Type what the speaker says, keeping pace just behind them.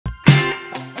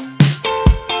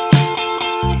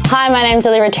Hi, my name's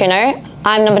Lilly Rotunno.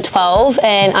 I'm number 12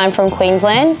 and I'm from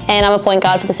Queensland and I'm a point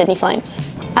guard for the Sydney Flames.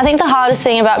 I think the hardest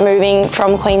thing about moving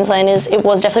from Queensland is it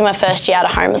was definitely my first year out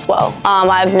of home as well.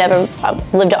 I've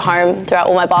lived at home throughout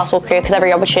all my basketball career because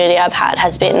every opportunity I've had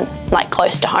has been like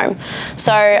close to home.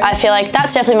 So I feel like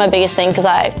that's definitely my biggest thing because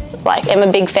I'm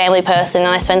a big family person and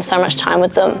I spend so much time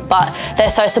with them, but they're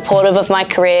so supportive of my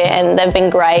career and they've been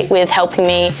great with helping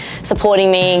me,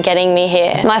 supporting me, getting me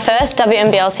here. My first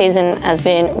WNBL season has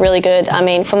been really good. I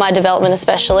mean, for my development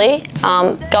especially,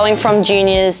 going from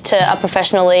juniors to a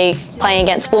professional league, playing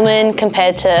against women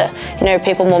compared to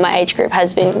people more my age group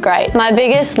has been great. My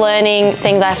biggest learning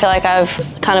thing that I feel like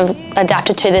I've kind of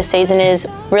adapted to this season is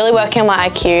really working on my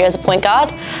IQ as a point guard.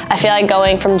 I feel like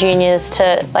going from juniors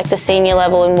to like the senior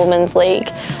level in women's league,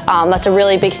 that's a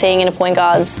really big thing in a point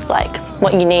guard's like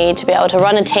what you need to be able to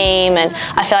run a team, and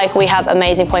I feel like we have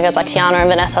amazing point guards like Tiana and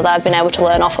Vanessa that I've been able to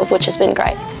learn off of, which has been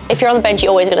great. If you're on the bench, you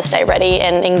always got to stay ready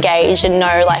and engaged and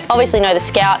obviously know the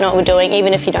scout, know what we're doing,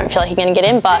 even if you don't feel like you're going to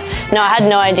get in. But no, I had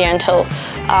no idea until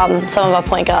some of our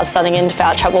point guards starting into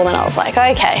foul trouble, and then I was like,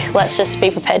 okay, let's just be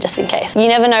prepared just in case. You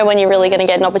never know when you're really going to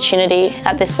get an opportunity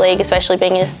at this league, especially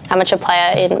being an amateur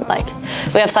player in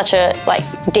we have such a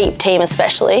deep team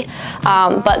especially.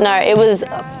 But no, it was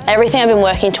everything I've been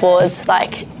working towards.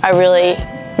 I really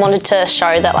wanted to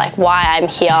show that why I'm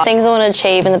here. Things I want to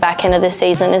achieve in the back end of this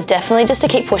season is definitely just to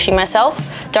keep pushing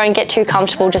myself. Don't get too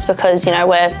comfortable just because we're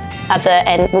at the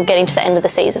end, we're getting to the end of the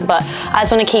season, but I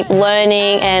just want to keep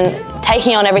learning and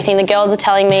taking on everything the girls are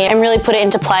telling me and really put it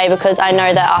into play, because I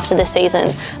know that after this season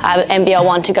I have an NBL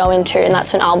 1 to go into, and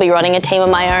that's when I'll be running a team of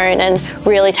my own and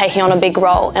really taking on a big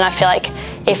role. And I feel like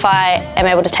if I am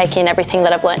able to take in everything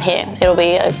that I've learned here, it'll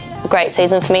be a great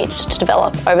season for me to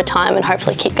develop over time and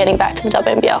hopefully keep getting back to the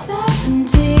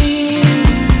WNBL.